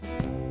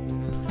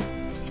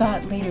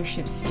Thought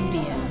Leadership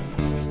Studio.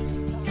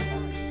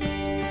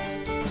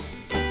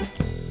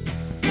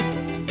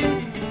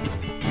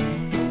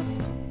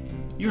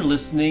 You're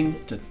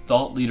listening to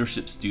Thought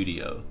Leadership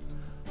Studio,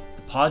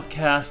 the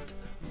podcast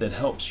that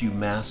helps you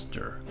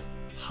master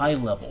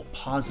high-level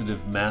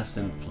positive mass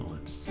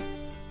influence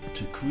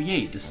to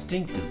create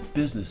distinctive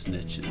business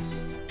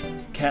niches,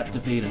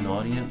 captivate an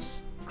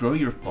audience, grow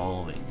your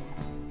following,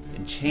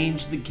 and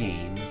change the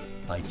game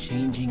by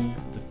changing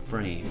the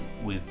frame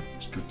with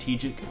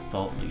strategic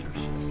thought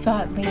leadership.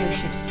 Thought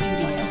Leadership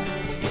Studio.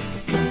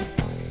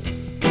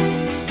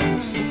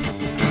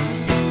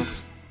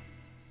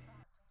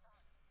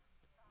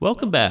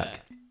 Welcome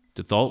back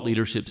to Thought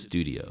Leadership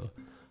Studio,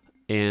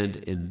 and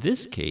in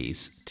this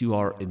case, to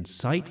our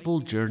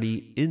insightful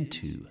journey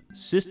into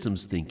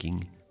systems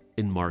thinking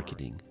in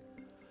marketing.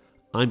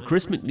 I'm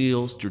Chris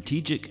McNeil,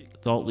 strategic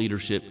thought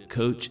leadership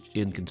coach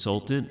and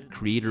consultant,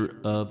 creator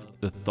of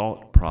The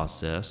Thought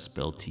Process,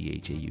 spelled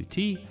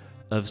T-H-A-U-T,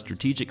 of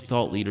strategic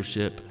thought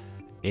leadership,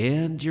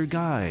 and your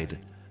guide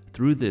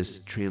through this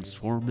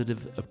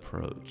transformative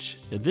approach.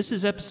 And this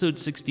is episode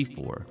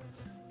 64.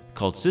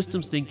 Called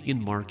Systems Thinking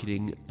in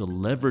Marketing, the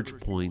Leverage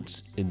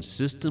Points in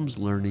Systems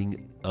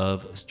Learning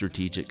of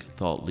Strategic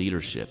Thought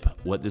Leadership.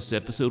 What this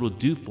episode will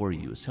do for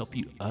you is help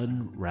you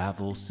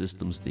unravel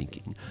systems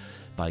thinking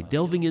by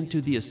delving into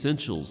the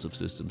essentials of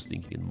systems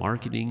thinking in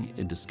marketing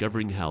and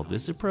discovering how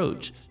this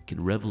approach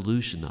can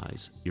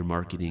revolutionize your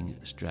marketing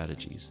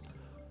strategies.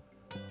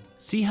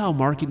 See how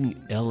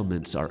marketing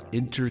elements are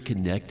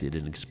interconnected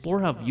and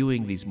explore how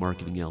viewing these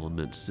marketing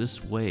elements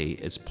this way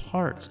as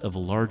parts of a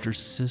larger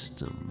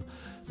system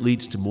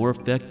leads to more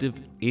effective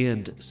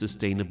and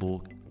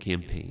sustainable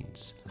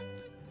campaigns.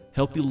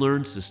 Help you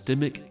learn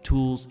systemic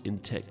tools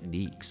and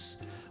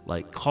techniques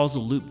like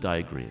causal loop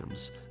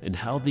diagrams and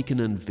how they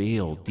can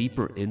unveil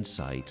deeper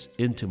insights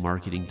into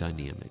marketing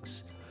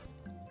dynamics.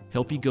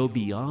 Help you go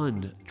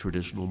beyond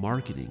traditional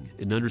marketing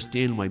and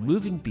understand why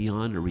moving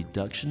beyond a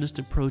reductionist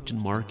approach in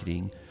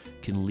marketing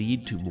can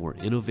lead to more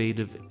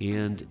innovative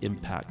and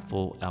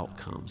impactful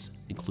outcomes,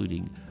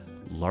 including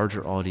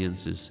larger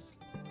audiences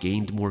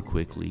gained more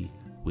quickly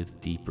with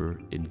deeper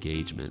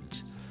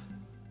engagement.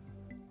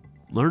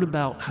 Learn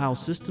about how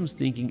systems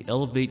thinking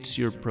elevates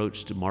your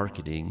approach to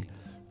marketing,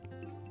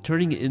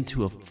 turning it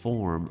into a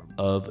form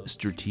of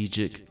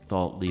strategic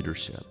thought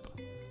leadership.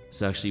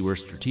 It's actually where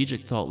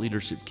strategic thought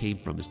leadership came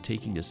from, is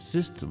taking a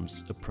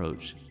systems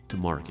approach to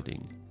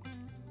marketing.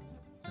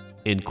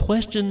 And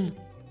question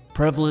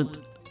prevalent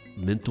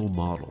mental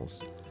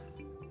models.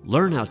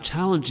 Learn how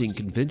challenging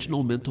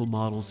conventional mental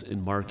models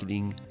in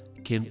marketing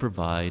can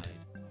provide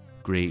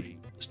great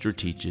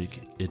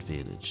strategic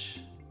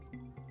advantage.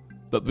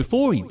 But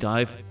before we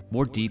dive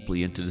more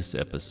deeply into this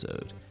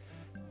episode,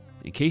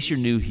 in case you're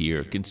new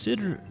here,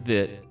 consider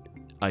that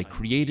I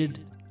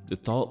created the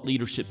Thought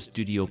Leadership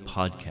Studio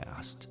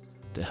podcast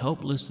to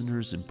help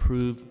listeners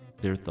improve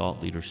their thought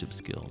leadership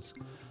skills.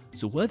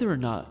 So whether or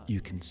not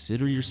you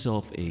consider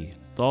yourself a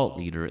thought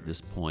leader at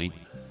this point,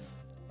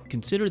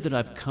 consider that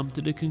I've come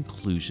to the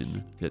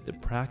conclusion that the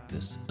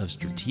practice of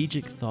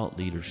strategic thought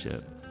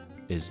leadership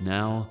is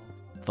now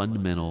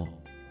fundamental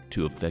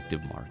to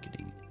effective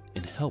marketing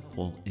and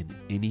helpful in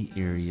any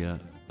area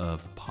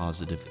of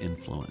positive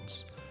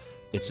influence.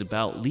 It's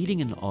about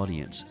leading an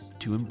audience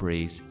to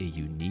embrace a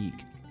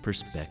unique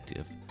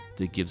perspective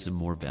that gives them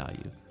more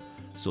value.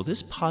 So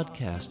this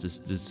podcast is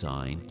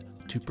designed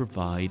to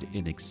provide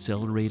an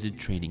accelerated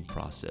training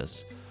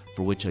process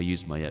for which I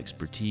use my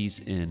expertise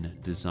in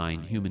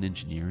design human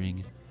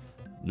engineering,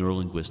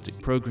 neurolinguistic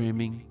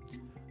programming,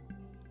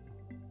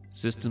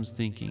 systems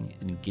thinking,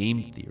 and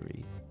game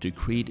theory to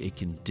create a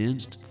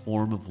condensed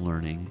form of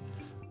learning,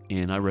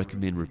 and I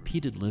recommend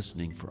repeated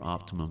listening for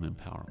optimum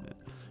empowerment.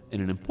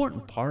 And an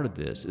important part of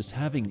this is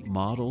having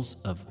models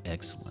of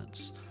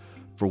excellence,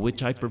 for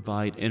which I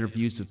provide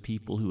interviews of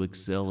people who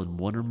excel in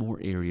one or more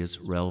areas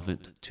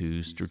relevant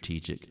to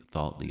strategic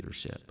thought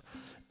leadership.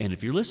 And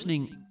if you're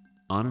listening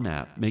on an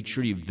app, make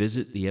sure you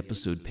visit the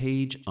episode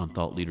page on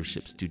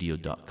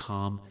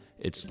thoughtleadershipstudio.com.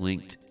 It's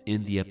linked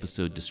in the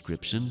episode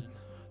description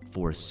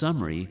for a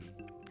summary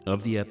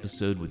of the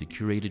episode with a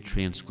curated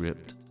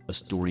transcript, a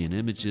story and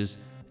images,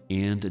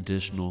 and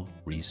additional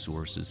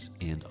resources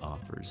and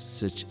offers,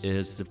 such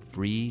as the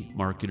free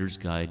Marketer's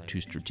Guide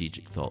to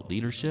Strategic Thought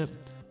Leadership,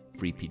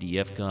 free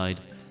PDF guide,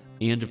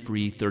 and a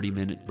free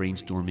 30-minute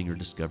brainstorming or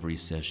discovery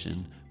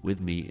session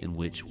with me in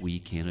which we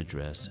can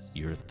address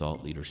your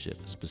thought leadership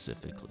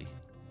specifically.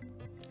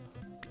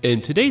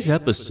 In today's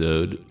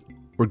episode,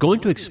 we're going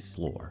to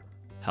explore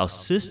how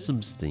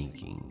systems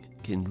thinking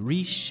can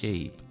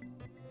reshape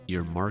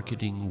your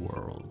marketing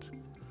world.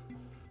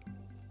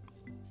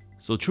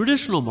 So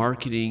traditional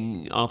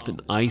marketing often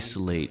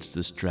isolates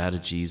the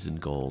strategies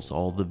and goals.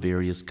 All the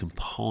various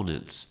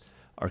components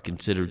are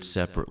considered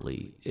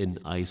separately in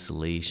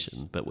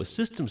isolation. But with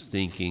systems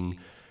thinking,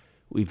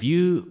 we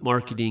view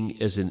marketing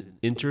as an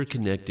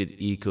interconnected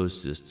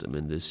ecosystem,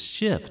 and this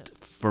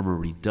shift from a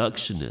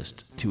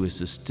reductionist to a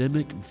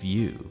systemic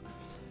view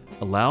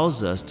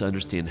allows us to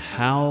understand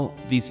how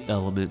these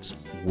elements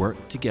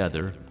work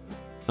together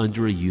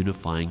under a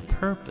unifying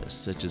purpose,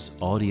 such as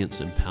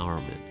audience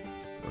empowerment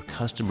or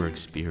customer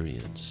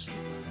experience.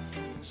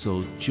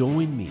 So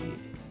join me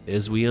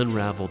as we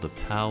unravel the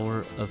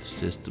power of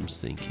systems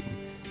thinking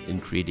in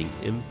creating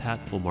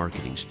impactful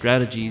marketing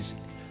strategies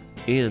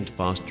and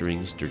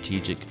fostering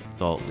strategic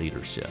thought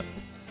leadership.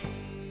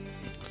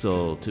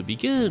 So to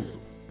begin,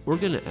 we're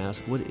going to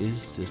ask, what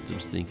is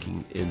systems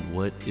thinking and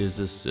what is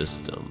a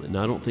system? And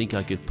I don't think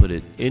I could put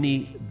it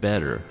any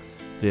better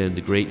than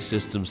the great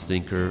systems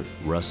thinker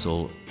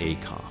Russell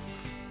Ackoff.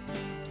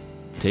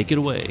 Take it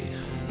away.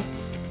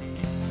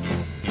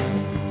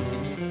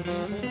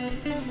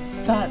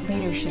 Thought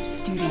Leadership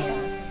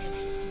Studio.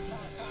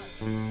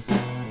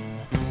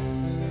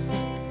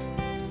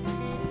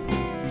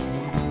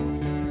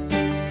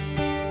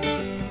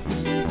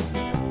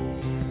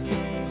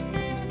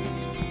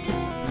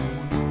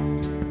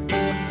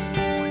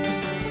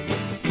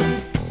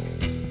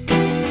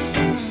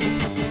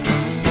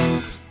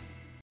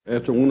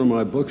 After one of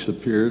my books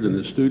appeared and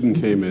a student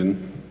came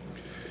in,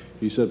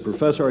 he said,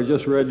 "Professor, I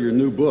just read your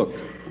new book."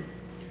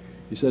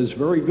 He said, "It's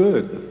very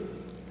good.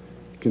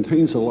 It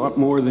contains a lot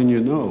more than you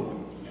know."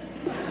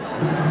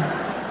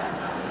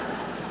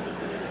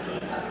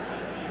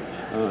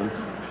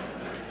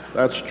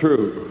 That's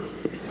true.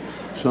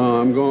 So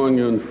I'm going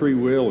on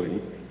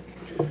freewheeling.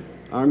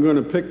 I'm going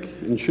to pick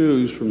and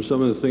choose from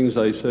some of the things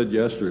I said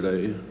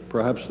yesterday,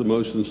 perhaps the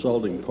most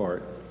insulting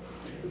part,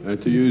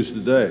 to use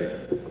today.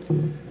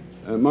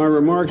 My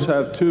remarks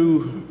have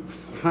two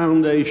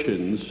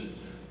foundations,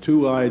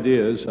 two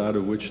ideas out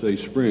of which they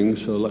spring,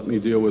 so let me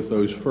deal with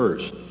those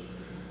first.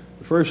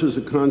 The first is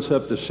the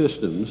concept of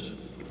systems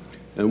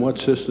and what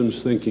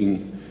systems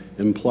thinking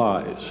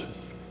implies.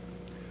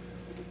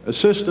 A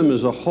system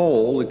is a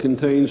whole that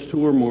contains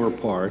two or more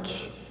parts,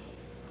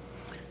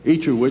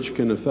 each of which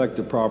can affect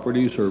the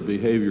properties or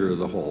behavior of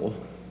the whole.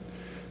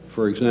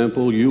 For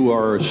example, you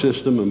are a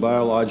system, a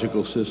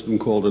biological system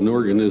called an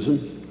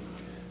organism,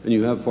 and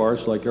you have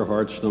parts like your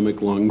heart,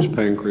 stomach, lungs,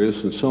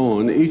 pancreas, and so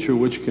on, each of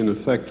which can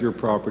affect your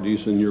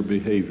properties and your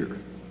behavior.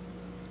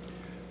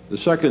 The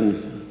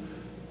second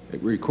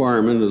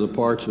requirement of the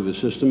parts of a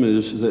system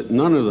is that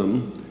none of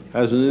them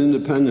has an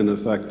independent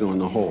effect on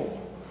the whole.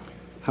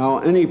 How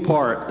any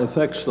part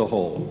affects the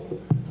whole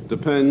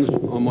depends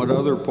on what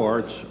other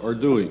parts are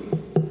doing.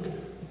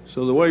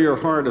 So the way your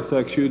heart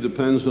affects you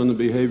depends on the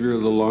behavior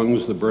of the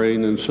lungs, the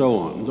brain, and so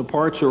on. The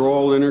parts are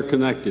all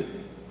interconnected.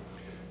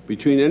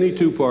 Between any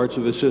two parts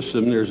of a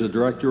system, there's a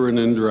direct or an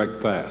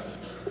indirect path.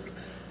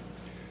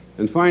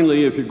 And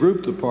finally, if you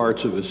group the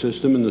parts of a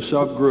system into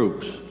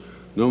subgroups,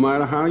 no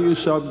matter how you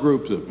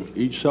subgroup them,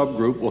 each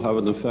subgroup will have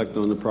an effect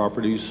on the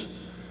properties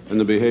and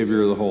the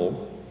behavior of the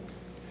whole,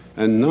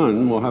 and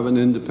none will have an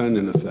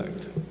independent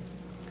effect.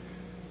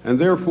 And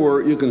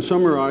therefore, you can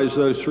summarize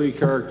those three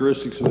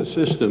characteristics of a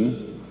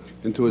system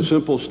into a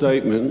simple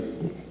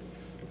statement: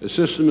 a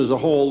system is a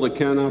whole that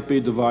cannot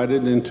be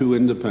divided into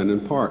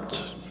independent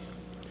parts.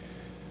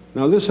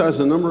 Now, this has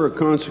a number of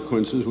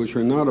consequences which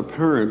are not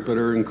apparent but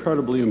are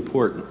incredibly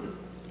important.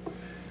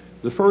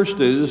 The first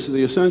is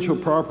the essential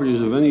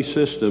properties of any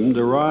system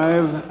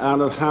derive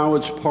out of how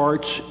its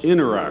parts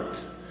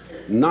interact,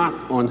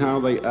 not on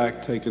how they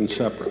act taken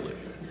separately.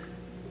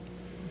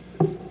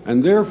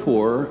 And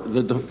therefore,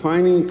 the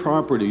defining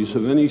properties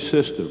of any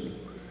system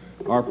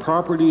are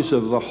properties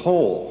of the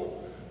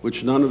whole,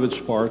 which none of its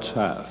parts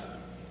have.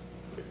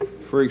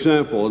 For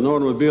example, an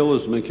automobile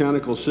is a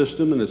mechanical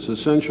system, and its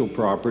essential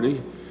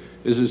property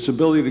is its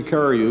ability to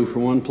carry you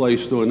from one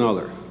place to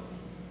another.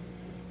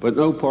 But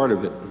no part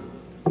of it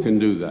can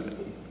do that.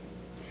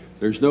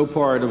 There's no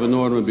part of an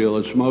automobile,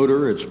 its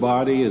motor, its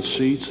body, its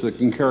seats, that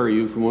can carry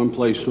you from one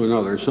place to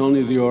another. It's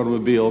only the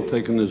automobile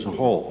taken as a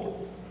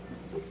whole.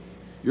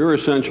 Your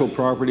essential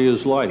property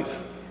is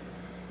life.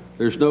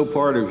 There's no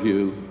part of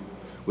you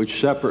which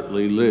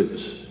separately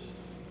lives.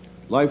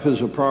 Life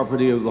is a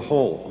property of the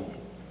whole.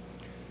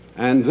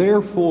 And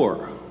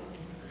therefore,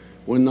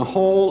 when the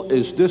whole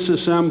is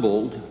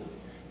disassembled,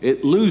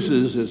 it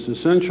loses its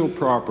essential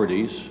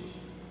properties,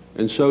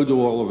 and so do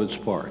all of its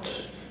parts.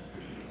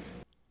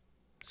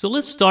 So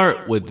let's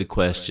start with the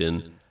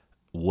question,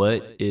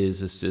 what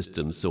is a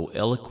system, so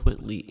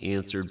eloquently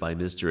answered by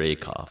Mr.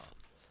 Ackoff?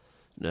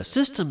 Now, a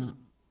system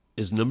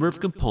is a number of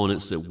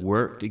components that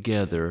work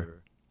together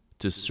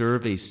to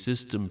serve a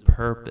system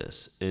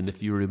purpose, and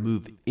if you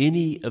remove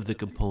any of the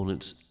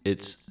components,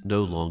 it's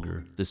no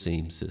longer the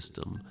same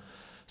system.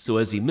 So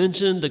as he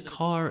mentioned, a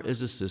car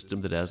is a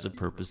system that has the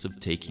purpose of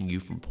taking you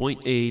from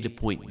point A to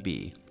point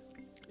B.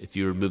 If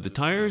you remove the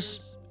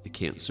tires, it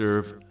can't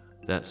serve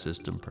that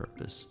system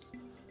purpose.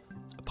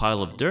 A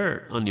pile of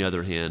dirt, on the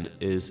other hand,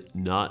 is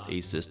not a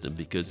system,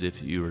 because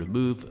if you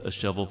remove a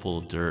shovel full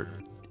of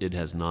dirt, it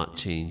has not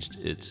changed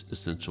its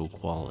essential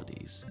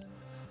qualities.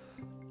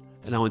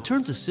 And now, in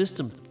terms of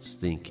systems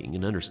thinking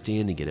and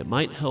understanding it, it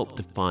might help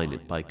define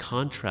it by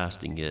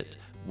contrasting it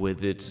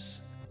with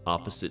its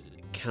opposite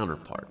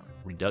counterpart,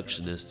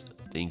 reductionist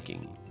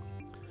thinking.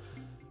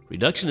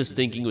 Reductionist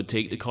thinking would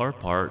take the car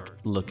apart,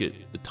 look at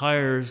the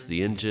tires,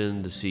 the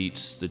engine, the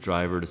seats, the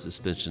driver, the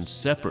suspension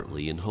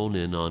separately, and hone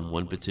in on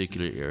one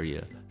particular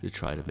area to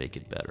try to make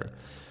it better.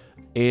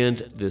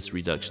 And this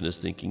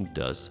reductionist thinking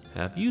does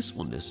have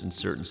usefulness in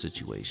certain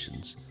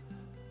situations.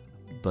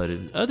 But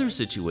in other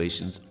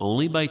situations,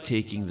 only by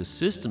taking the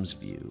systems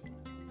view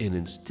and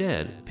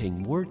instead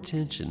paying more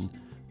attention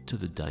to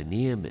the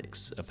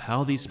dynamics of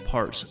how these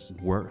parts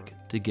work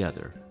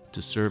together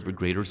to serve a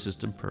greater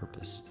system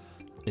purpose,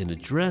 and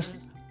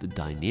address the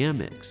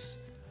dynamics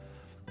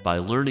by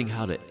learning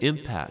how to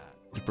impact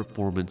the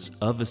performance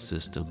of a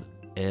system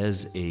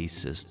as a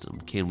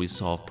system. Can we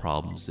solve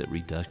problems that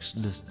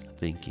reductionist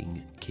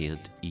thinking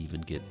can't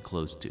even get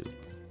close to?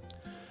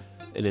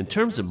 And in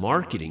terms of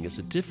marketing, it's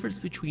a difference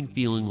between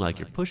feeling like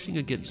you're pushing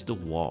against a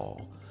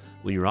wall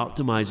when you're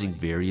optimizing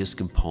various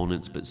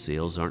components but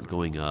sales aren't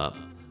going up,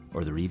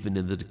 or they're even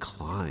in the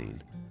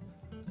decline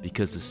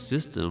because the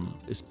system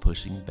is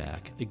pushing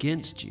back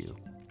against you.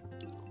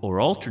 Or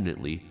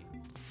alternately,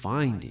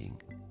 finding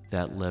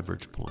that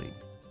leverage point,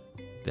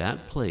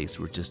 that place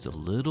where just a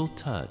little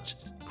touch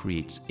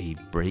creates a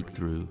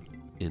breakthrough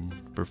in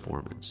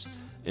performance.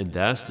 And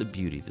that's the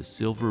beauty, the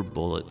silver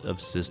bullet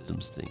of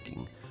systems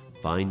thinking,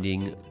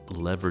 finding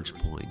leverage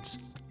points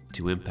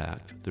to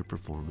impact the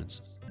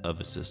performance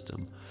of a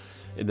system.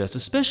 And that's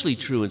especially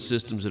true in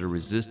systems that are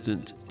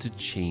resistant to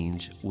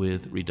change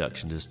with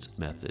reductionist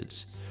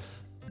methods.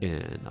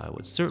 And I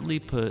would certainly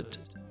put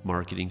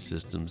marketing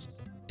systems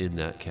in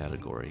that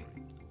category.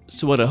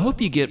 So what I hope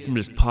you get from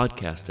this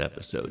podcast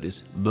episode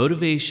is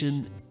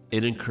motivation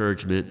and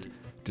encouragement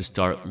to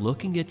start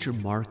looking at your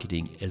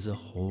marketing as a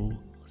whole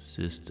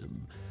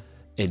system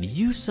and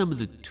use some of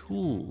the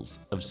tools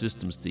of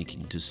systems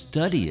thinking to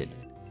study it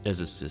as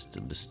a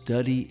system, to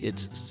study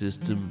its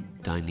system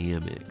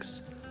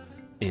dynamics,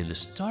 and to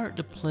start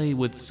to play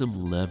with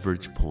some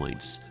leverage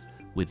points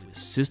with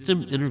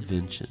system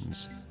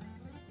interventions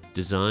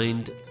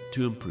designed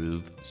to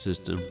improve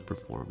system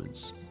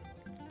performance.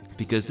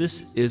 Because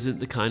this isn't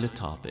the kind of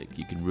topic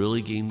you can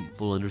really gain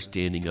full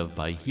understanding of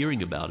by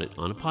hearing about it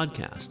on a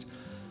podcast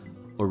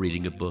or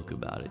reading a book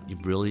about it.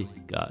 You've really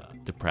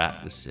got to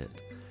practice it.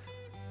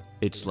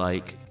 It's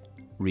like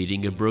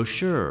reading a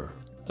brochure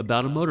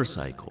about a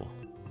motorcycle,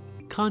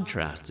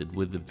 contrasted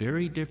with the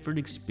very different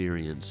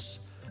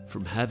experience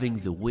from having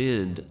the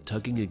wind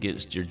tugging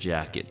against your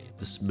jacket,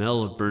 the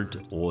smell of burnt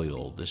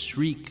oil, the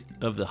shriek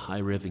of the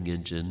high-revving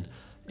engine,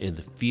 and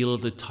the feel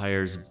of the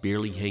tires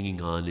barely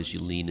hanging on as you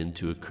lean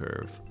into a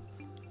curve.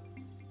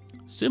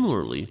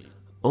 Similarly,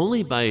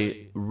 only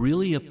by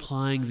really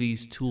applying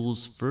these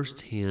tools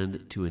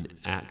firsthand to an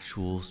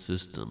actual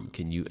system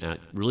can you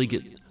really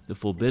get the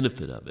full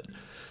benefit of it.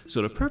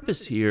 So the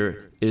purpose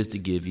here is to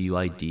give you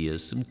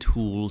ideas, some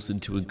tools,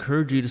 and to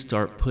encourage you to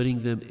start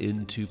putting them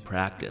into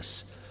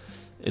practice.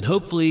 And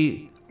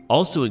hopefully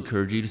also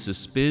encourage you to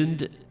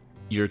suspend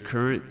your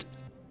current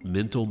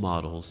mental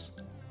models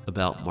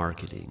about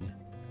marketing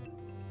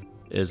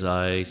as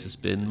I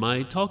suspend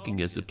my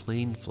talking as the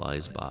plane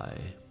flies by.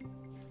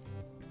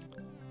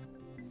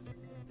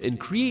 And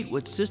create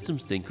what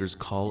systems thinkers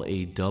call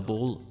a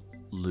double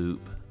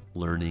loop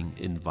learning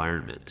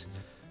environment,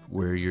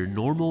 where your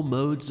normal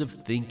modes of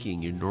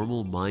thinking, your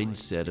normal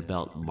mindset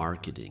about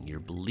marketing, your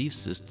belief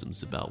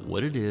systems about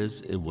what it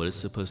is and what it's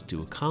supposed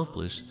to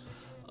accomplish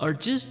are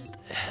just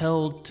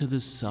held to the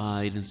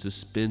side and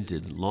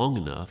suspended long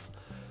enough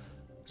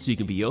so you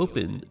can be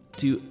open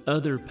to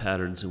other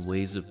patterns and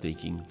ways of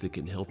thinking that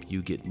can help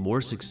you get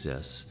more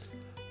success,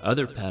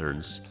 other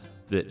patterns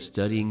that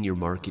studying your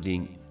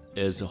marketing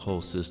as a whole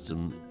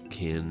system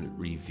can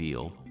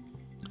reveal.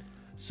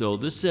 So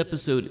this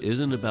episode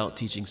isn't about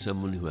teaching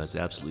someone who has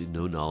absolutely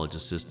no knowledge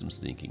of systems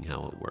thinking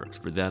how it works.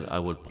 For that, I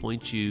would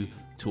point you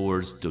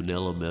towards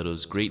Donella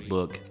Meadows' great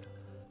book,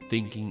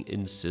 Thinking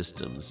in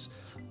Systems,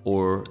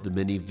 or the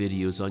many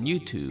videos on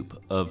YouTube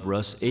of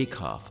Russ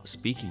Ackoff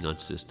speaking on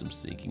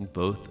systems thinking,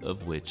 both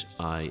of which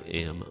I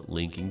am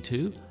linking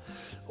to,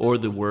 or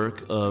the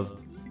work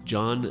of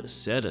John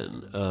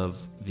Seddon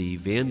of the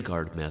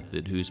Vanguard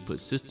Method, who's put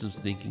systems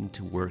thinking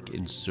to work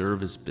in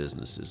service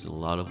businesses. And a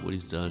lot of what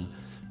he's done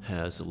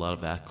has a lot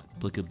of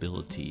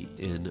applicability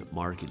in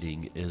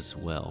marketing as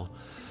well.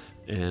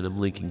 And I'm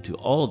linking to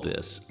all of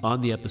this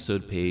on the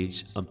episode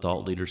page on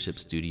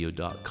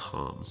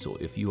thoughtleadershipstudio.com. So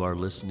if you are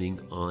listening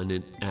on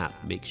an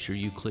app, make sure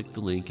you click the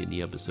link in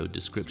the episode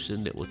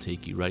description. It will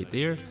take you right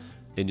there,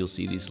 and you'll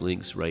see these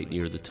links right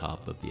near the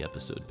top of the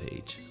episode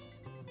page.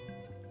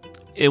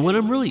 And what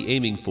I'm really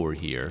aiming for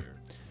here,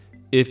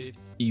 if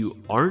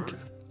you aren't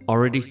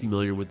already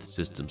familiar with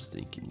systems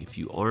thinking, if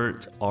you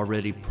aren't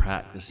already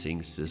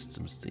practicing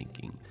systems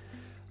thinking,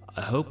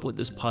 I hope what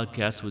this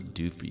podcast would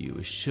do for you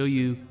is show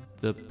you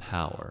the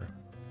power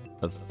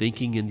of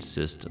thinking in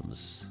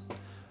systems.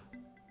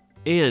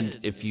 And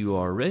if you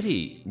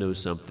already know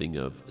something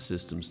of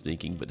systems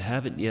thinking but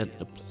haven't yet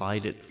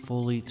applied it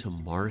fully to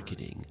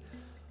marketing,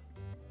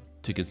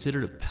 to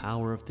consider the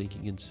power of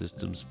thinking in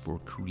systems for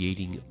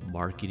creating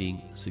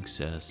marketing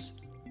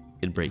success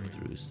and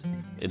breakthroughs,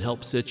 and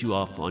help set you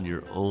off on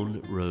your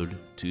own road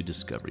to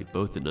discovery,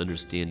 both in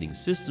understanding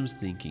systems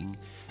thinking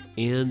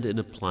and in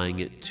applying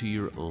it to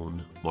your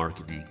own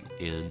marketing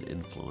and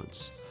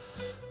influence.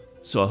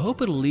 So I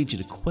hope it'll lead you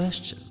to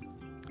question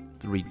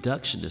the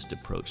reductionist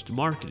approach to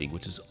marketing,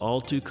 which is all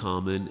too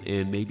common,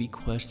 and maybe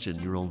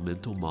question your own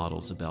mental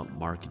models about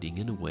marketing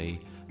in a way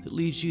that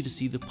leads you to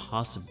see the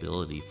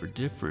possibility for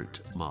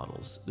different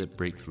models that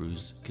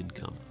breakthroughs can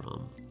come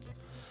from.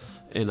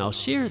 And I'll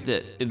share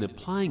that in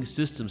applying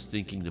systems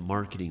thinking to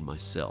marketing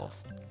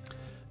myself,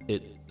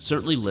 it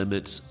certainly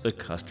limits the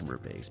customer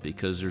base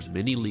because there's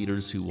many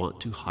leaders who want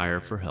to hire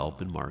for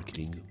help in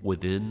marketing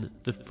within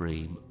the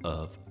frame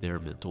of their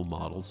mental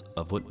models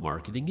of what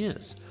marketing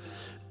is.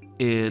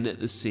 And at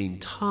the same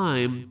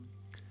time,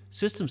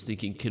 systems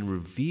thinking can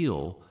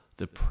reveal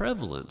the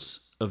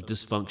prevalence of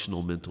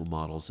dysfunctional mental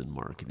models in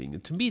marketing.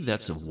 And to me,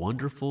 that's a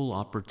wonderful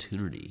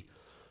opportunity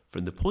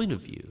from the point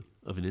of view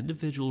of an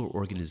individual or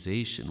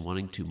organization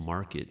wanting to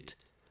market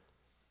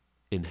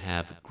and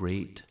have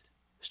great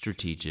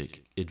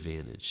strategic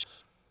advantage.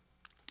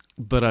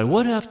 But I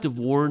would have to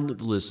warn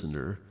the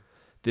listener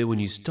that when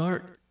you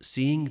start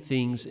seeing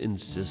things in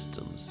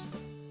systems,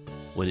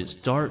 when it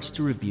starts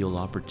to reveal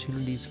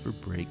opportunities for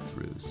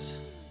breakthroughs,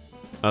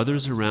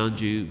 others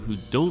around you who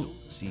don't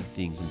see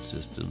things in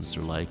systems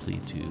are likely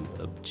to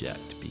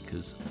object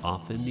because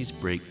often these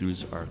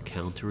breakthroughs are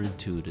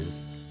counterintuitive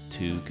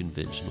to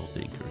conventional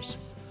thinkers.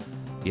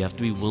 You have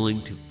to be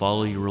willing to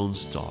follow your own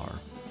star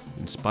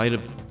in spite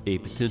of a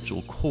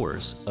potential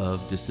chorus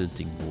of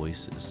dissenting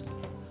voices.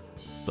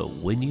 But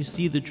when you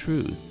see the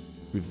truth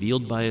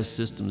revealed by a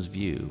systems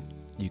view,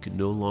 you can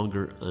no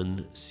longer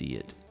unsee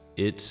it.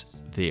 It's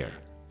there,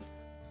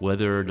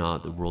 whether or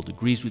not the world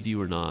agrees with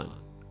you or not,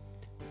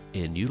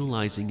 and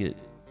utilizing it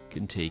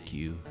can take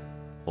you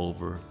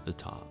over the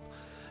top.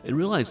 And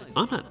realize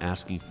I'm not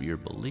asking for your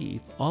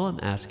belief. All I'm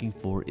asking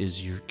for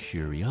is your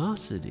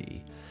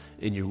curiosity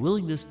and your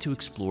willingness to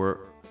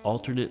explore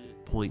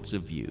alternate points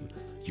of view,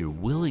 your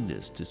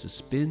willingness to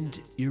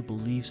suspend your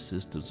belief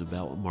systems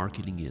about what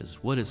marketing is,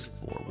 what it's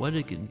for, what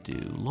it can do,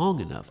 long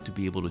enough to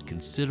be able to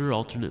consider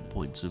alternate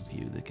points of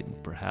view that can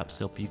perhaps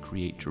help you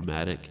create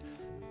dramatic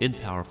and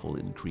powerful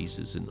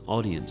increases in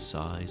audience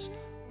size,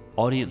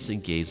 audience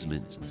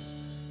engagement,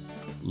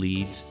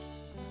 leads,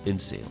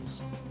 and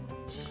sales.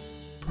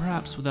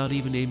 Perhaps without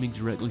even aiming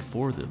directly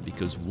for them,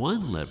 because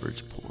one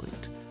leverage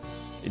point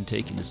in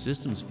taking the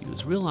systems view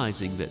is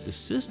realizing that the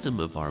system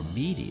of our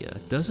media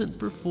doesn't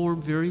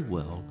perform very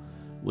well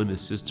when the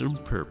system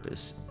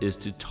purpose is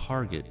to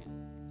target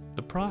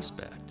a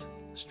prospect,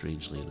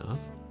 strangely enough.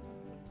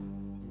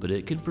 But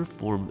it can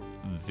perform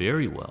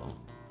very well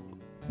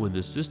when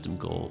the system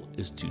goal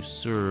is to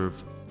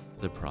serve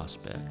the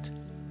prospect.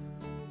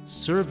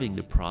 Serving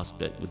the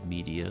prospect with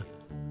media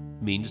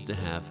means to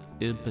have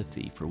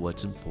empathy for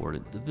what's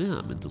important to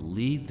them and to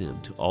lead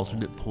them to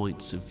alternate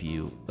points of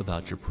view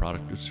about your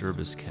product or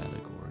service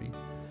category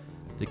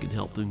that can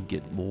help them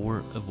get more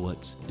of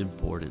what's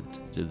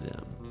important to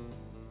them.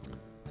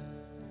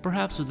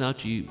 Perhaps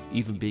without you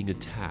even being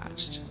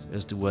attached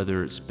as to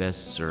whether it's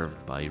best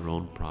served by your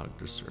own product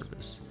or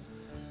service.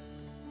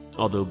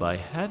 Although by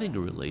having a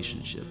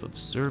relationship of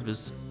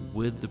service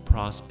with the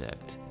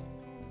prospect,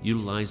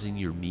 utilizing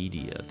your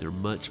media, they're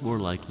much more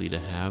likely to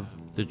have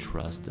the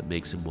trust that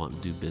makes them want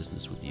to do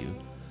business with you,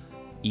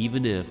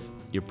 even if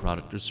your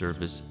product or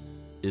service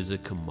is a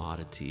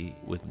commodity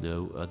with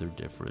no other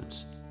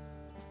difference.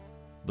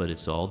 But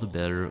it's all the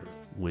better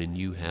when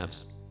you have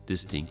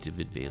distinctive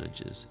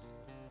advantages.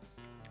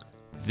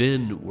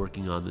 Then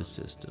working on the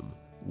system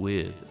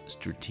with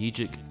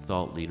strategic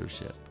thought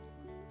leadership,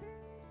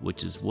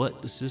 which is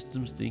what the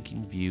systems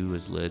thinking view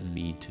has led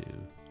me to,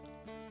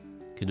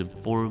 can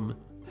inform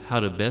how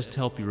to best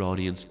help your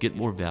audience get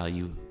more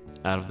value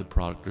out of the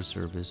product or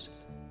service,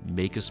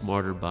 make a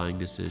smarter buying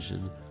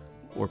decision,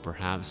 or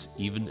perhaps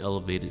even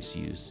elevate its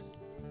use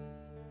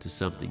to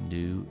something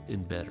new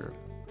and better.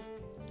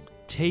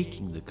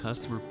 Taking the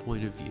customer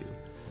point of view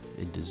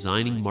and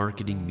designing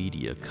marketing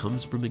media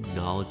comes from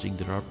acknowledging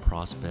that our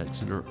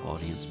prospects and our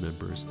audience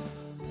members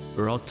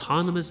are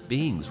autonomous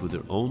beings with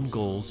their own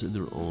goals and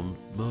their own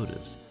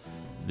motives.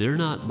 They're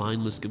not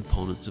mindless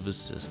components of a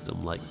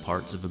system like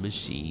parts of a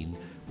machine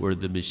where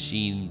the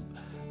machine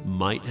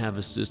might have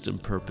a system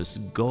purpose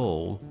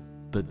goal,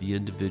 but the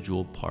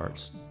individual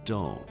parts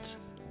don't.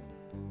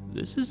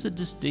 This is a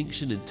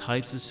distinction in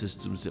types of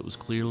systems that was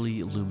clearly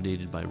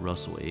illuminated by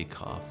Russell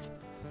Ackoff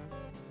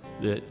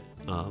that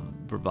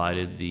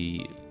provided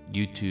the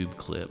YouTube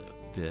clip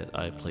that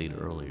I played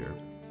earlier.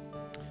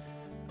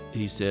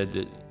 He said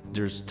that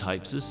there's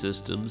types of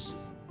systems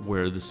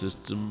where the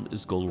system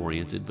is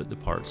goal-oriented, but the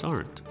parts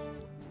aren't.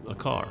 A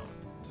car.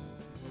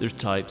 There's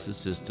types of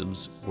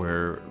systems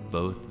where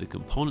both the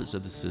components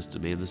of the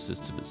system and the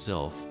system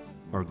itself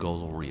are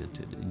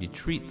goal-oriented, and you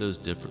treat those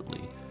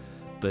differently.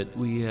 But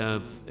we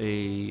have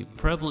a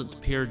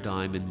prevalent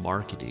paradigm in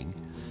marketing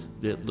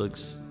that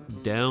looks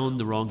down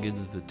the wrong end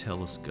of the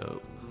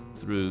telescope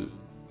through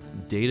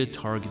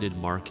data-targeted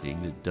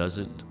marketing that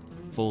doesn't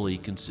fully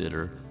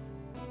consider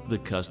the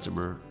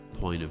customer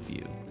point of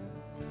view.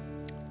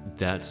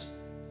 That's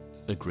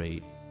a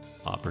great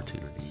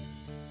opportunity.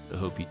 I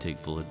hope you take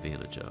full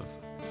advantage of.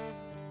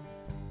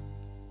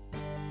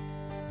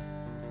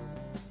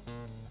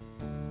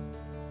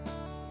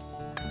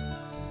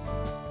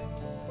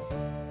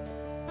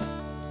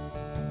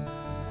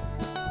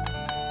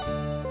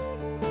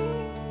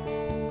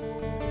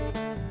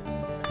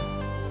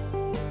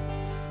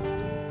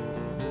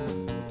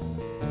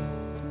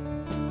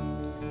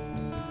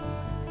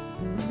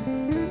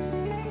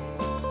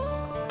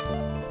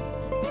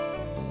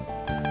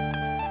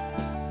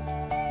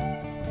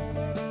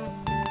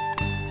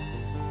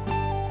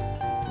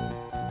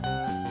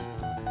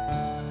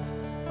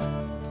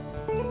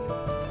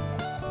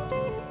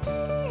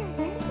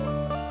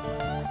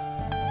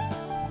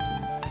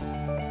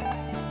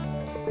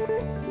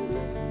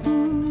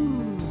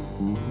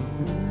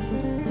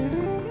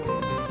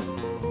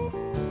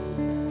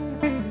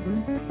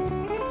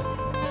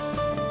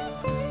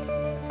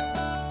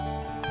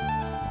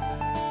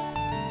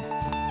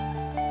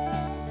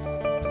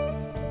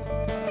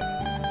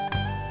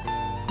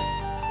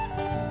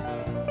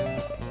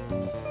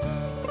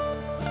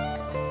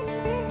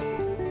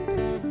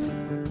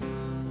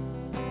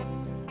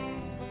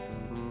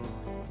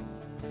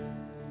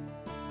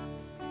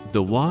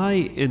 The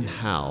why and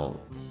how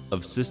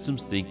of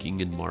systems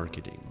thinking and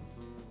marketing.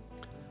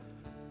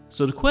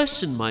 So the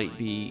question might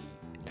be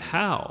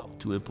how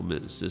to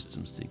implement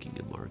systems thinking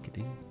and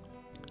marketing.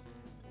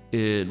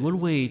 And one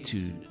way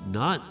to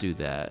not do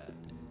that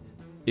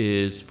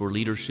is for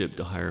leadership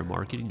to hire a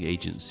marketing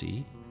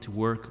agency to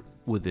work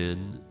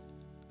within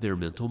their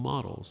mental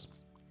models.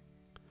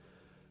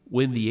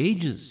 When the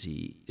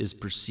agency is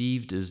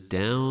perceived as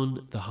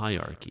down the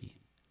hierarchy,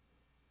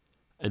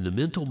 and the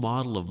mental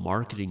model of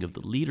marketing of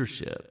the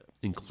leadership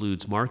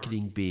includes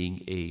marketing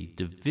being a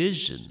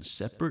division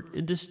separate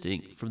and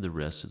distinct from the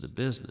rest of the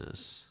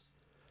business.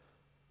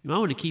 You might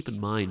want to keep in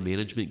mind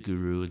management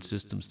guru and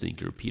systems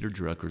thinker Peter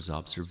Drucker's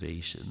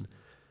observation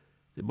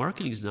that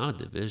marketing is not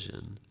a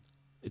division.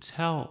 It's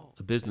how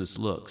a business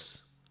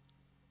looks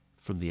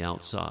from the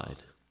outside.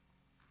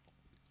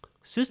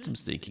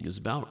 Systems thinking is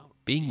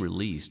about being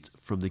released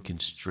from the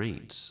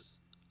constraints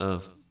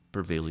of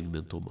prevailing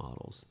mental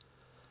models.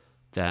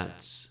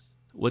 That's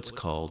what's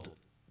called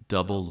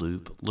double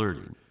loop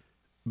learning.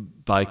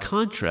 By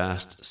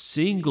contrast,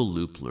 single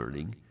loop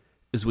learning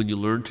is when you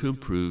learn to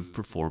improve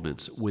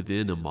performance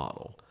within a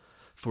model.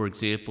 For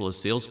example, a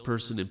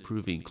salesperson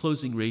improving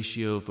closing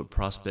ratio of a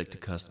prospect to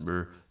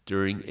customer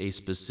during a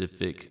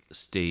specific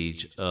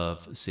stage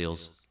of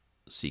sales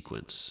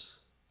sequence.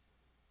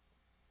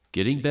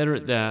 Getting better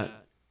at that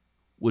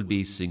would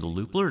be single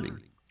loop learning.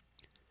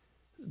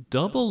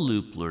 Double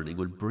loop learning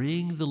would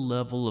bring the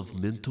level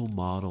of mental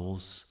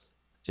models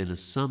and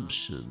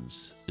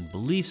assumptions and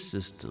belief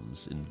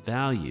systems and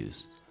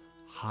values,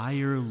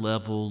 higher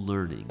level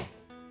learning,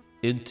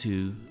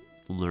 into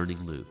the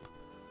learning loop,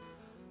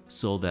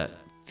 so that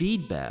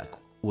feedback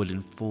would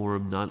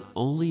inform not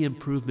only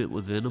improvement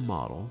within a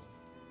model,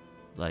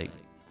 like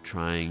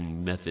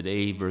trying method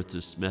A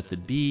versus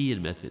method B,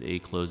 and method A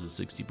closes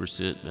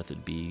 60%,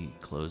 method B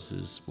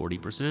closes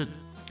 40%,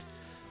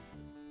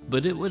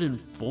 but it would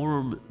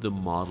inform the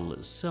model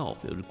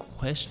itself. It would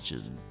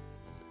question,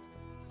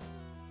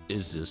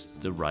 is this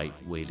the right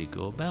way to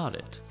go about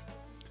it?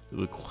 It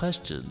would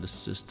question the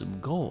system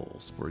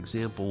goals. For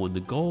example, when the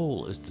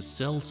goal is to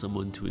sell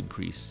someone to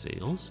increase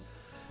sales,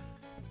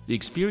 the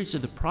experience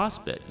of the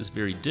prospect is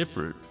very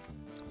different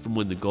from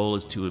when the goal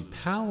is to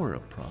empower a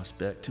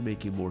prospect to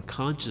make a more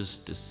conscious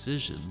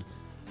decision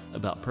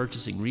about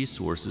purchasing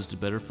resources to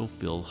better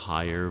fulfill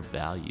higher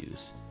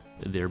values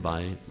and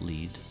thereby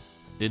lead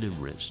an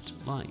enriched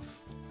life.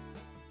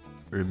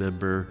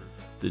 Remember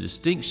the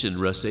distinction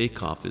Russ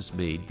Ackoff has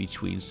made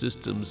between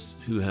systems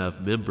who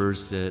have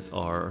members that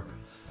are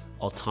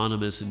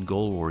autonomous and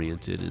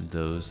goal-oriented and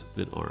those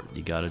that aren't.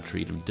 You got to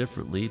treat them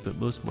differently, but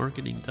most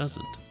marketing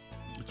doesn't.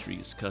 It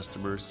treats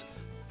customers,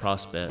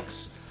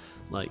 prospects,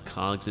 like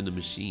cogs in a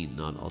machine,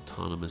 not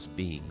autonomous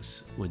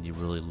beings, when you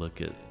really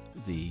look at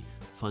the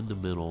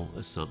fundamental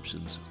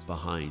assumptions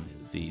behind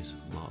these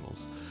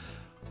models.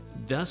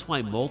 That's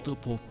why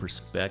multiple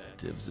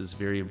perspectives is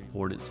very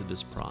important to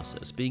this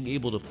process. Being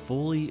able to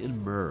fully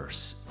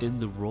immerse in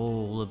the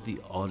role of the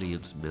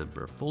audience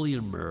member, fully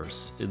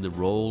immerse in the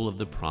role of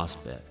the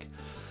prospect,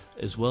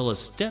 as well as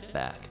step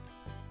back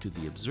to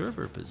the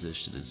observer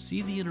position and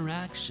see the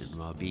interaction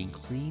while being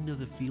clean of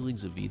the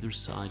feelings of either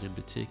side in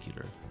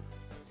particular.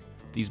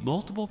 These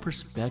multiple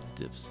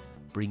perspectives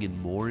bring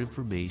in more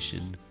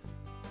information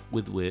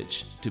with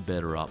which to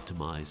better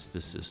optimize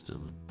the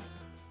system.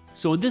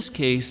 So in this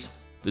case,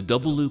 the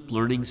double loop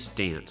learning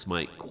stance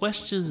might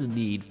question the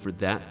need for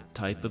that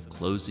type of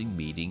closing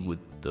meeting with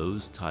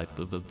those type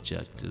of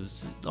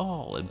objectives at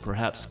all, and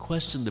perhaps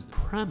question the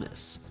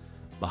premise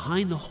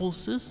behind the whole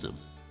system,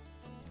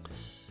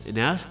 and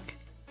ask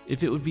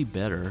if it would be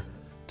better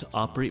to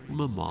operate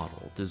from a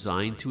model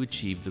designed to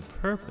achieve the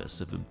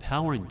purpose of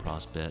empowering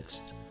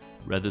prospects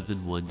rather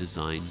than one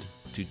designed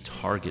to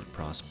target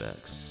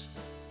prospects.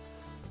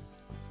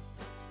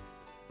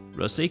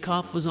 Russ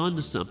Akoff was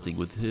onto something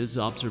with his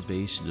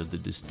observation of the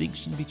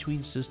distinction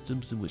between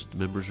systems in which the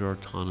members are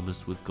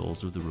autonomous with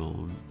goals of their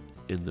own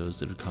and those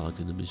that are cogs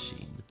in a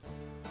machine.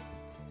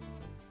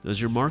 Does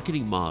your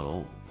marketing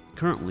model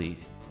currently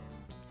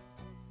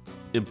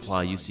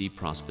imply you see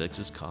prospects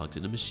as cogs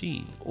in a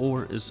machine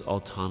or as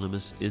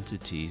autonomous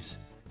entities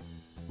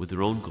with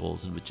their own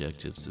goals and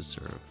objectives to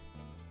serve?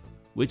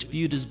 Which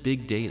view does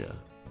big data,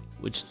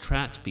 which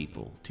tracks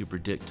people to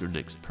predict their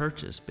next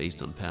purchase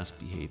based on past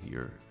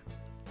behavior,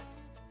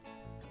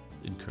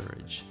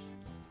 encourage?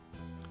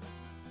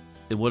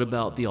 And what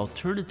about the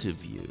alternative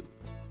view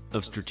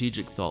of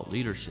strategic thought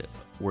leadership,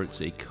 where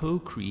it's a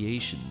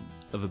co-creation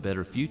of a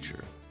better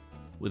future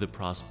with a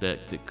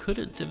prospect that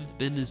couldn't have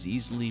been as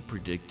easily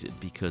predicted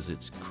because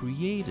it's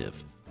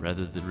creative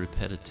rather than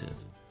repetitive?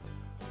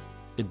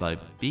 And by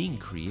being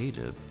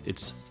creative,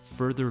 it's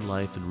further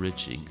life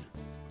enriching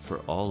for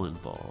all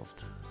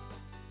involved.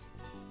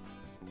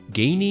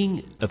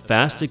 Gaining a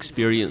fast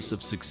experience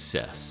of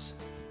success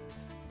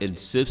in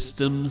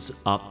systems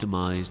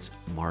optimized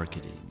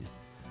marketing.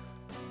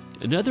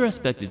 Another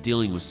aspect of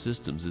dealing with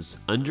systems is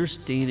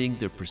understanding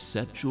the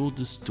perceptual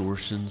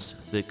distortions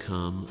that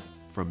come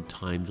from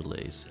time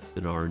delays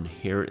that are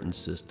inherent in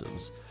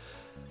systems.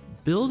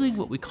 Building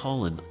what we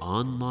call an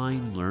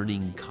online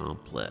learning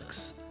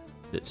complex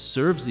that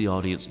serves the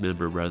audience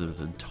member rather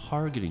than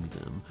targeting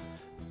them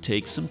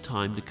takes some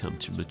time to come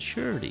to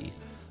maturity.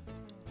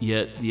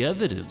 Yet the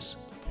evidence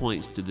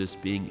points to this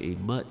being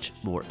a much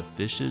more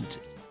efficient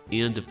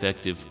and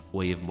effective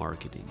way of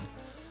marketing.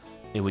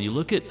 And when you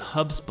look at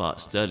HubSpot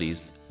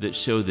studies that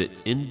show that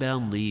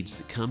inbound leads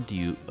that come to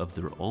you of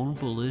their own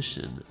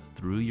volition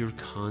through your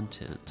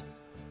content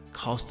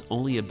cost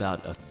only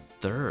about a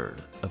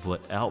third of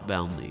what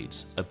outbound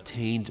leads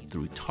obtained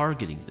through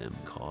targeting them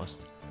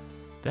cost,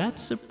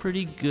 that's a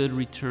pretty good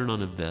return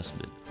on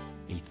investment.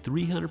 A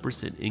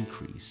 300%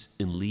 increase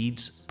in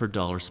leads per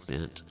dollar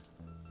spent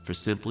for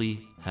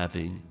simply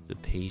having the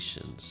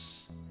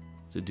patience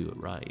to do it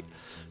right.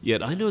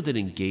 Yet I know that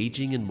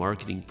engaging in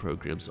marketing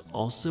programs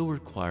also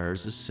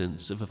requires a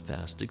sense of a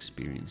fast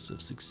experience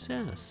of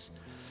success.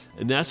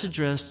 And that's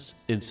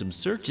addressed in some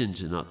search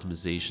engine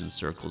optimization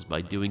circles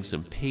by doing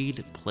some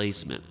paid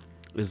placement,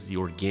 as the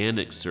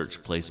organic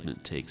search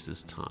placement takes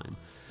this time.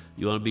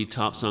 You want to be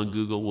tops on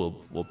Google,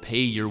 we'll pay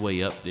your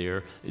way up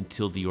there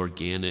until the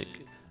organic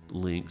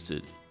links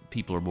that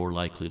people are more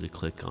likely to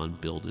click on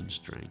build in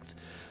strength.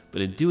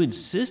 But in doing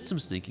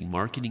systems thinking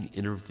marketing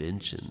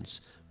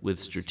interventions with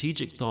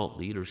strategic thought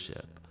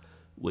leadership,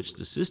 which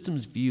the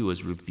systems view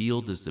as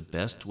revealed as the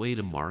best way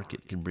to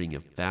market, can bring a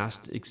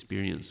fast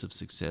experience of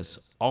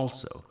success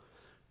also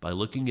by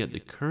looking at the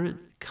current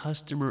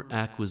customer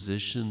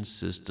acquisition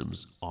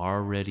systems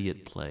already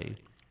at play.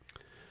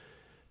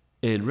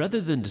 And rather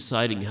than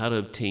deciding how to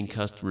obtain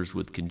customers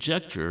with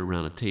conjecture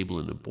around a table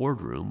in a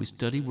boardroom, we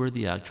study where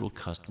the actual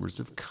customers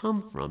have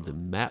come from,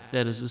 then map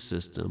that as a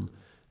system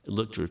and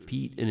look to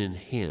repeat and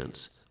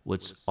enhance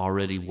what's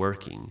already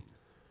working,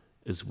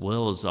 as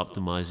well as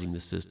optimizing the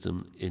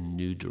system in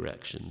new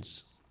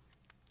directions.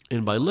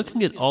 And by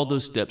looking at all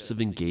those steps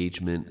of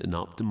engagement and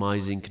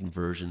optimizing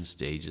conversion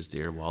stages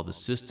there while the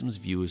systems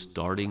view is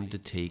starting to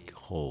take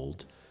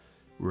hold,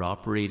 we're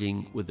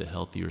operating with a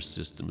healthier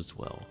system as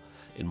well.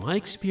 And my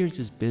experience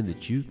has been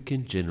that you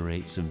can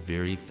generate some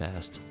very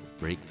fast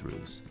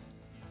breakthroughs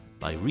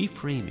by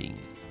reframing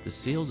the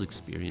sales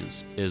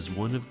experience as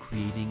one of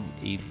creating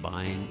a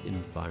buying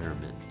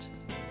environment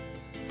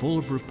full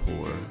of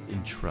rapport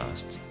and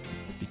trust,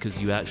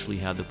 because you actually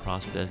have the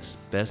prospect's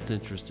best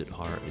interest at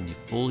heart and you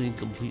fully and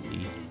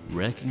completely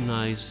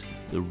recognize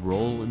the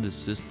role in the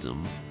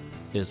system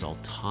as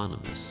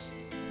autonomous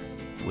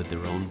with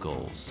their own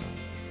goals.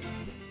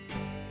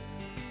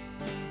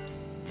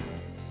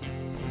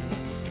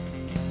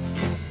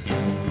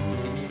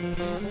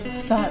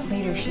 Thought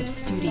Leadership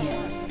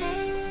Studio.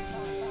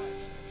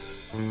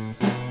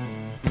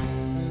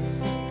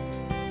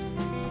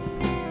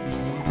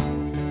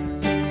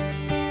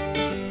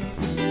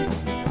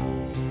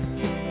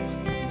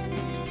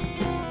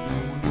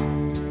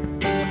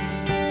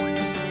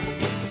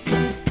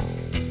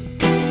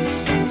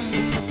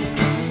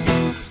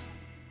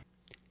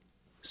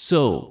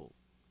 So,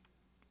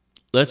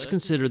 let's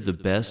consider the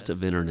best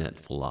of internet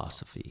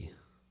philosophy.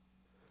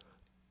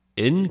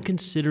 In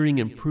considering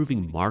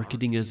improving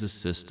marketing as a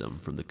system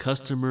from the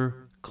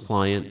customer,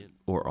 client,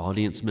 or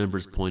audience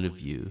member's point of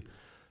view,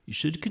 you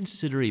should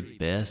consider a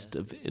best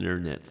of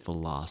internet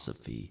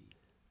philosophy,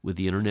 with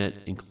the internet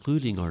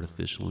including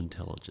artificial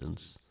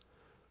intelligence,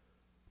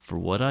 for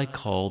what I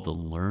call the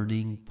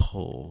learning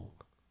pull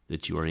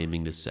that you are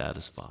aiming to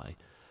satisfy.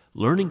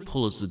 Learning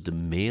pull is the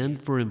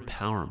demand for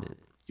empowerment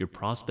your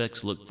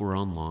prospects look for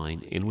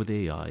online and with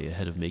AI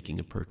ahead of making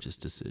a purchase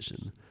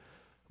decision.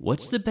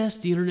 What's the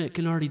best the internet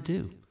can already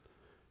do?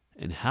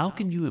 And how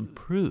can you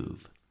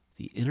improve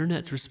the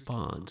internet's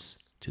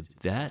response to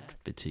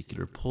that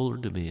particular pull or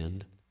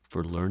demand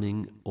for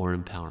learning or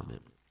empowerment?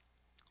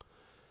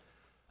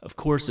 Of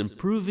course,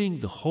 improving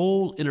the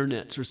whole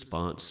internet's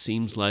response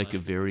seems like a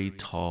very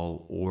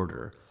tall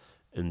order,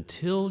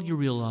 until you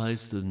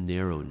realize the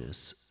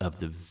narrowness of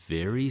the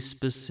very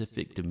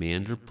specific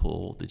demand or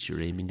pull that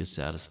you're aiming to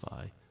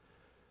satisfy.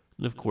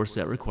 And of course,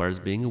 that requires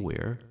being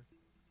aware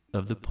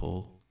of the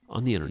pull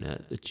on the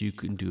internet that you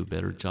can do a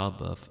better job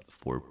of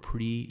for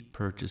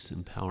pre-purchase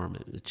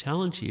empowerment. The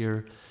challenge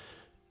here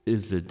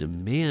is the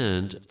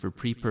demand for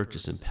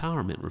pre-purchase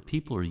empowerment, where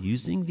people are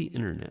using the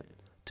internet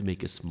to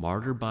make a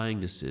smarter buying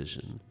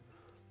decision,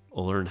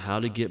 or learn how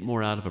to get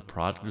more out of a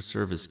product or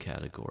service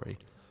category,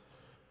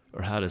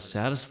 or how to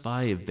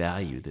satisfy a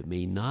value that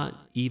may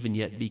not even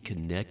yet be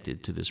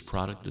connected to this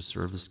product or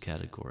service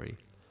category,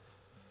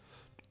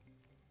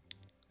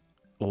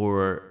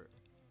 or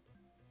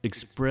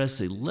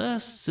express a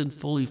less than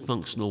fully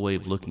functional way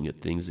of looking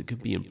at things that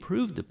could be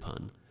improved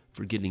upon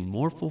for getting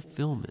more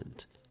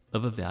fulfillment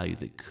of a value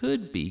that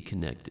could be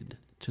connected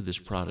to this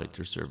product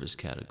or service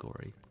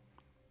category.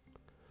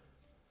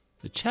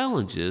 The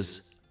challenge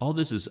is, all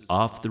this is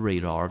off the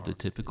radar of the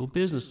typical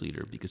business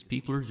leader because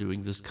people are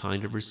doing this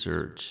kind of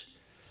research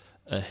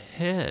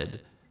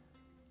ahead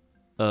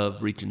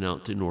of reaching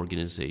out to an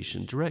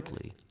organization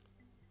directly.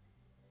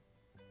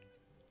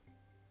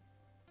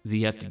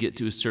 They have to get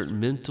to a certain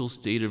mental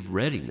state of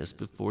readiness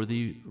before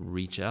they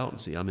reach out and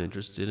say, I'm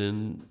interested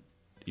in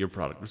your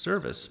product or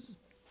service.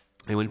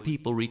 And when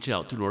people reach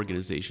out to an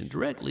organization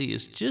directly,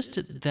 it's just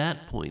at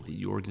that point that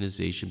the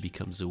organization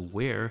becomes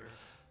aware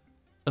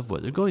of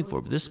what they're going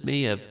for. But this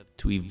may have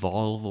to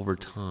evolve over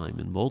time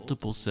in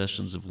multiple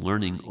sessions of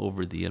learning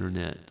over the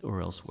internet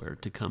or elsewhere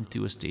to come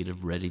to a state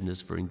of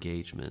readiness for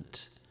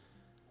engagement.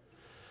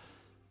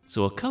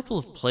 So a couple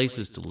of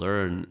places to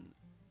learn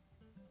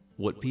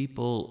what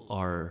people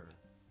are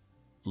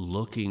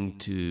looking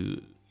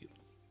to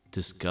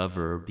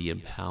discover, be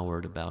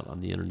empowered about on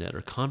the internet,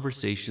 are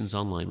conversations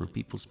online where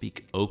people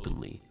speak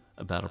openly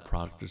about a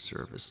product or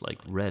service,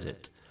 like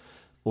Reddit,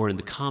 or in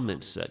the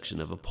comments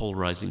section of a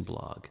polarizing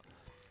blog.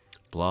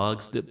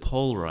 Blogs that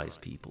polarize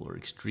people are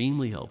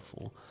extremely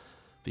helpful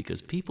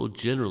because people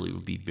generally will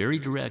be very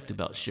direct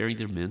about sharing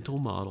their mental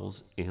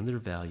models and their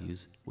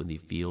values when they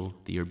feel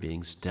they are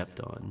being stepped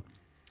on.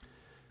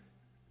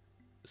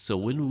 So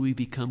when we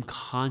become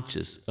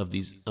conscious of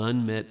these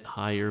unmet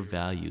higher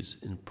values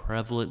and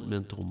prevalent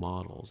mental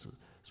models,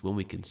 is when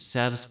we can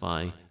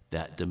satisfy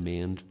that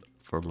demand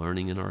for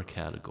learning in our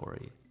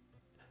category.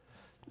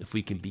 If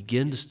we can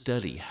begin to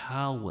study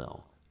how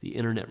well the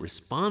internet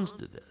responds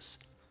to this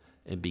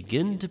and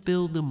begin to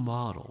build a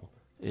model,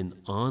 an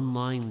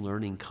online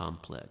learning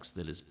complex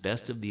that is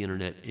best of the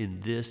internet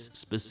in this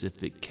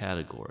specific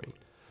category,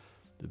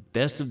 the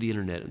best of the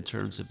internet in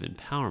terms of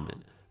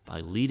empowerment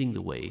by leading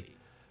the way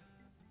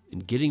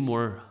and getting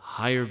more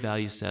higher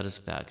value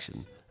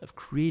satisfaction of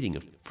creating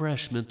a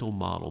fresh mental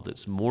model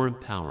that's more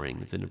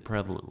empowering than the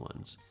prevalent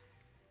ones.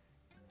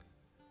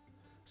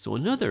 So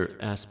another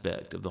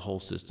aspect of the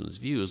whole systems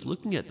view is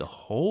looking at the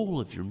whole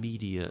of your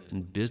media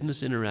and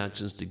business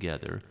interactions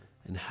together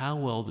and how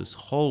well this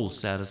whole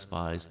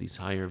satisfies these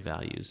higher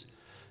values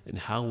and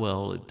how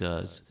well it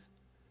does,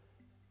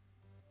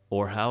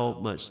 or how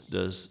much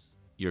does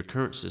your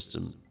current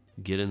system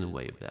get in the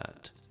way of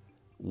that.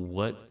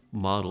 What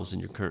models in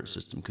your current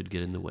system could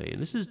get in the way?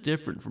 And this is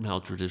different from how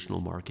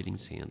traditional marketing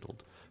is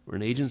handled, where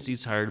an agency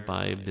is hired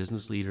by a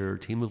business leader or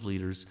team of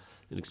leaders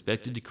and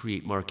expected to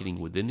create marketing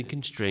within the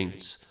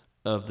constraints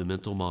of the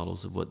mental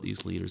models of what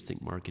these leaders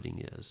think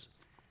marketing is.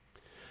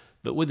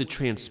 But with the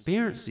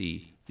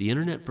transparency the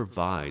internet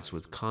provides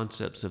with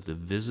concepts of the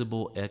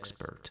visible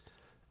expert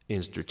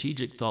and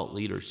strategic thought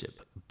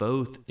leadership,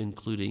 both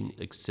including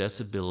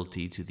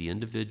accessibility to the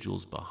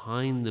individuals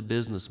behind the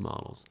business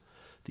models,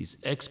 these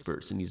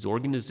experts in these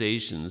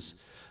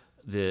organizations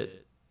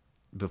that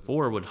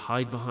before would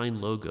hide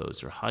behind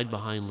logos or hide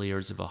behind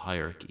layers of a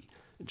hierarchy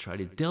and try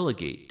to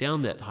delegate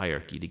down that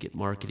hierarchy to get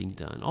marketing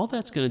done. All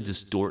that's going to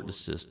distort the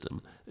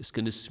system. It's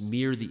going to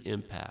smear the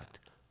impact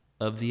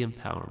of the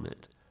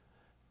empowerment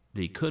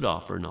they could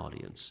offer an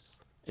audience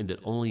and that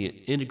only an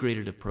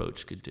integrated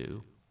approach could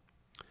do.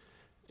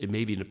 It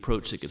may be an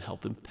approach that could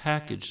help them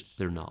package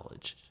their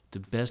knowledge to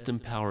best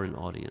empower an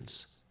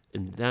audience,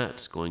 and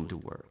that's going to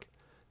work.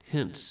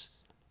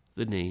 Hence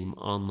the name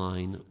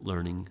Online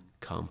Learning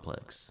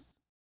Complex.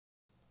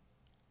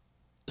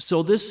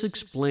 So this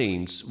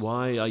explains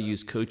why I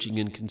use coaching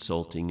and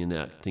consulting and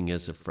acting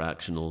as a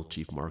fractional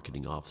chief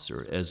marketing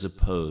officer as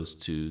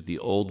opposed to the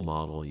old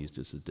model used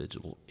as a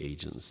digital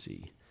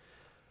agency.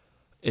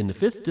 In the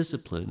fifth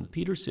discipline,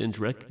 Peter Senge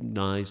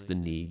recognized the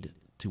need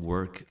to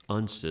work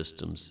on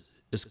systems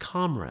as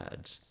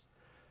comrades.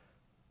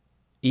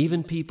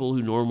 Even people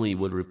who normally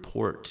would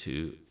report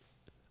to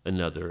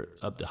another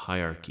up the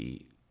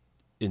hierarchy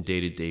in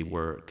day-to-day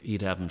work,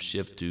 he'd have them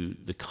shift to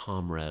the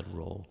comrade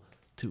role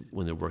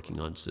when they're working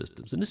on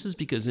systems. And this is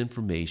because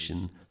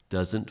information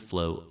doesn't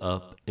flow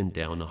up and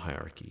down a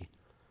hierarchy.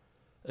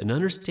 And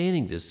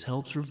understanding this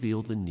helps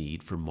reveal the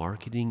need for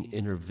marketing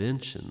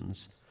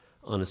interventions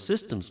on a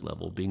systems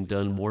level being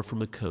done more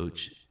from a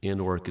coach and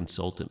or a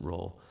consultant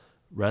role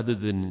rather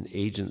than an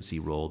agency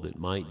role that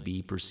might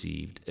be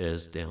perceived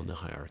as down the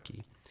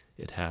hierarchy.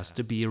 It has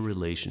to be a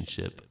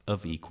relationship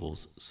of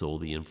equals so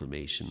the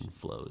information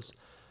flows.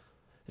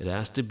 It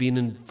has to be an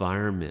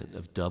environment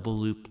of double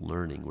loop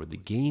learning where the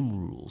game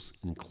rules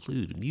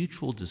include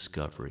mutual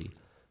discovery,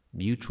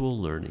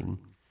 mutual learning,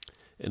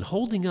 and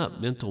holding up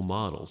mental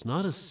models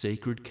not as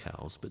sacred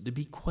cows, but to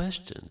be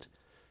questioned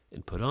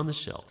and put on the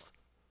shelf,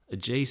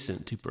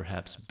 adjacent to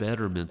perhaps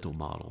better mental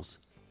models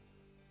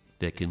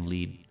that can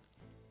lead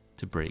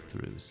to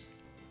breakthroughs.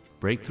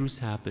 Breakthroughs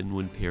happen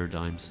when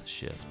paradigms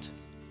shift.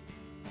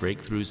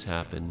 Breakthroughs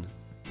happen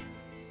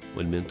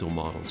when mental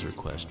models are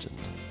questioned.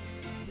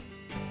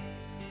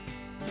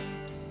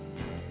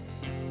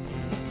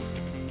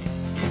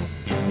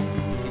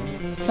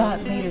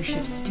 Thought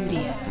Leadership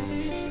Studio.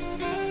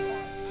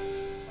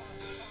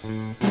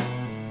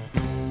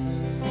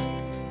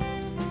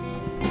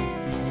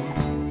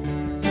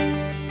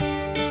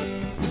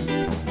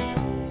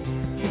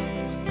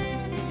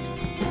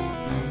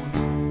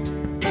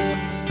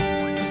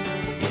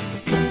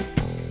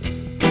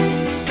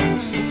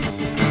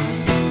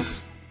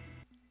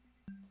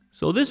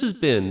 So this has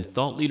been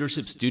Thought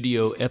Leadership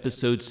Studio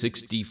episode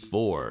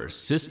 64,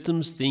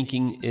 Systems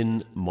Thinking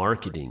in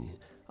Marketing.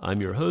 I'm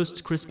your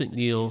host, Chris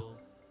McNeil,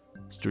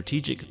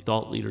 strategic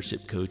thought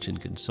leadership coach and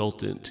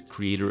consultant,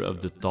 creator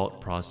of the thought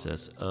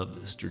process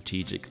of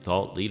strategic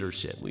thought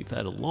leadership. We've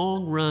had a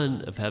long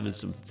run of having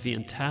some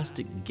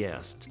fantastic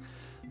guests.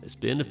 It's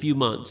been a few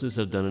months since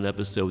I've done an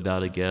episode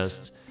without a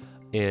guest,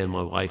 and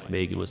my wife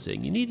Megan was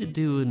saying, you need to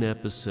do an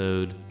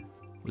episode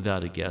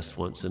without a guest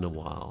once in a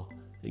while.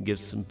 It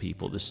gives some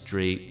people the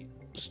straight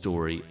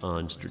story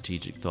on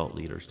strategic thought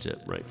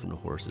leadership right from the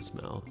horse's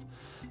mouth.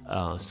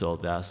 So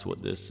that's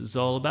what this is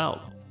all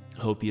about.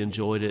 Hope you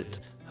enjoyed it.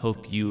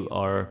 Hope you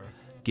are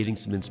getting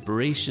some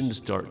inspiration to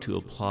start to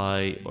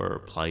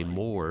apply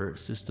more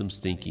systems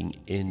thinking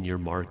in your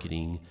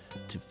marketing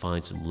to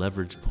find some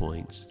leverage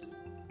points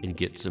and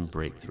get some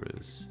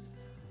breakthroughs.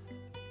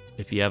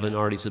 If you haven't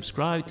already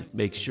subscribed,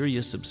 make sure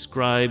you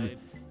subscribe.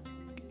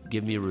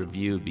 Give me a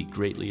review. It'd be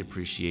greatly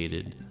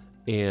appreciated.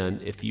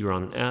 And if you're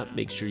on an app,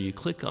 make sure you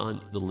click on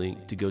the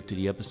link to go to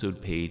the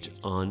episode page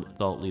on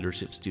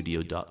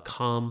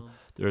thoughtleadershipstudio.com.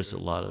 There's a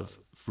lot of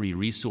free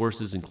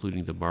resources,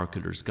 including the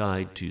Marketer's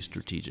Guide to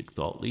Strategic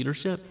Thought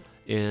Leadership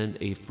and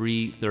a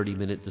free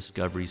 30-minute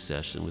discovery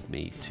session with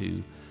me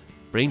to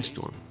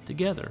brainstorm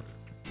together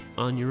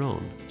on your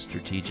own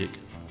strategic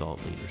thought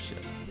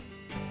leadership.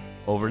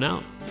 Over and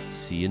out.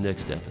 See you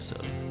next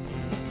episode.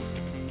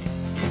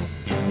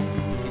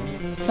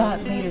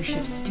 Thought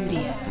Leadership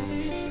Studio.